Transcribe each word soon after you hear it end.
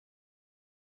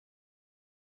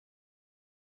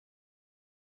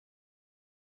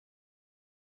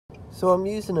So I'm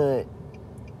using a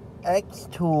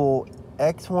XTool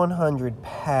X100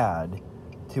 Pad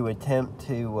to attempt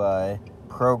to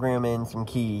program in some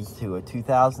keys to a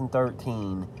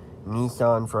 2013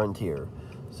 Nissan Frontier.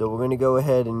 So we're going to go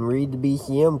ahead and read the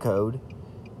BCM code.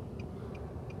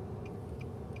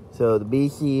 So the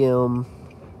BCM,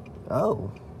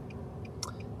 oh,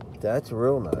 that's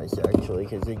real nice actually,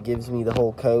 because it gives me the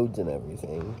whole codes and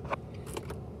everything.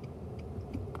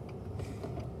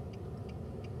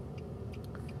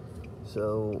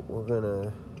 So we're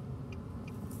gonna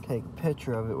take a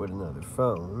picture of it with another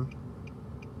phone.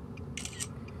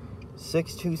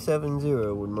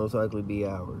 6270 would most likely be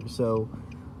ours. So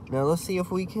now let's see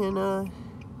if we can,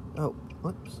 oh,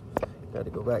 whoops, gotta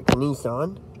go back to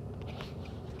Nissan.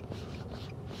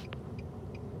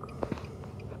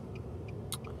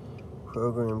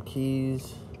 Program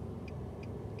keys,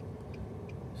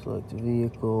 select the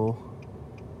vehicle.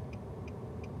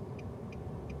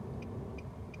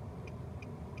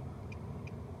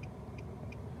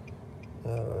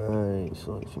 Alright,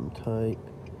 selection type,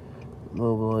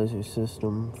 mobilizer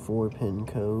system, 4-pin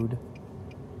code.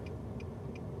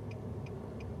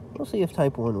 We'll see if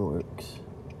type 1 works.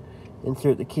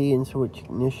 Insert the key and switch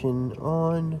ignition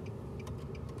on.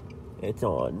 It's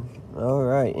on.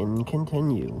 Alright, and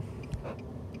continue.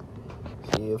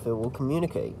 See if it will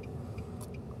communicate.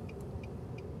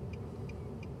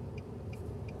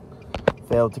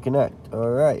 Failed to connect.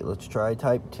 Alright, let's try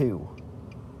type 2.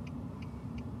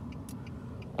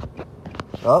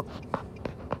 Up.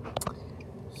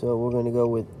 So we're going to go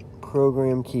with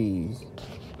program keys.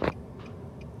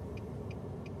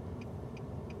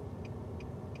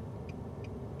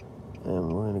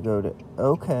 And we're going to go to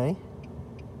OK.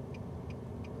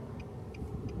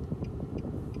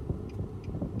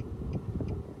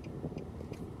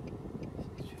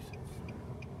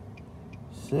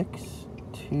 Six,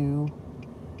 2,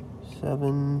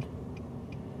 7,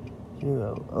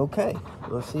 0. Okay,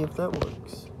 let's see if that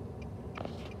works.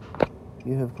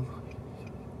 You have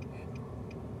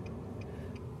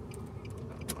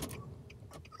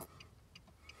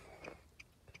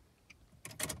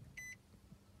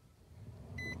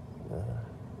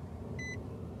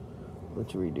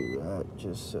let's redo that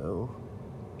just so.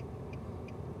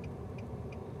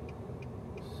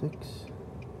 6.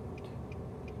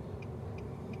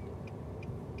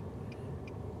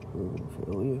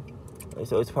 Failure.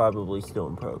 So it's probably still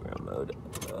in program mode.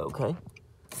 Okay.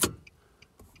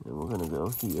 Then we're gonna go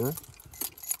here.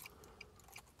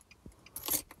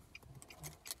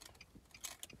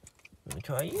 Let me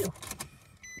try you.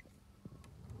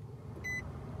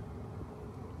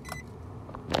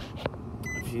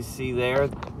 If you see there,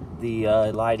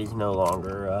 the light is no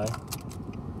longer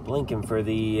blinking for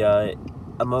the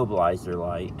immobilizer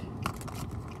light.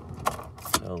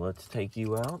 So let's take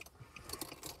you out.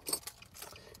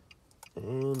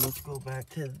 And let's go back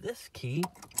to this key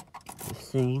to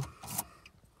see.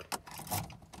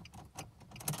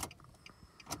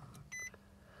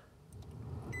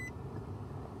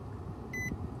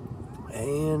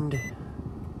 And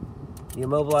the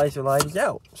immobilizer light is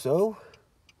out. So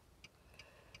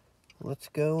let's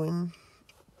go and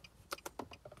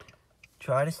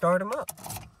try to start them up.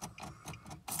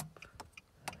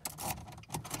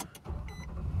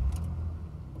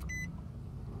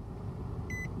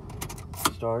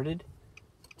 Started.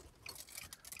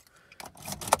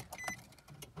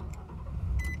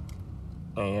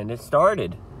 And it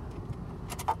started.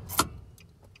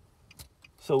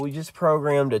 So we just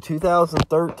programmed a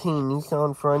 2013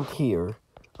 Nissan Frontier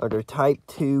under Type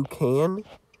 2 CAN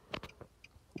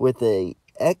with a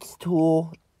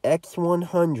XTOOL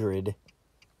X100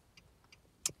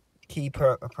 key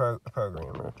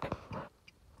programmer.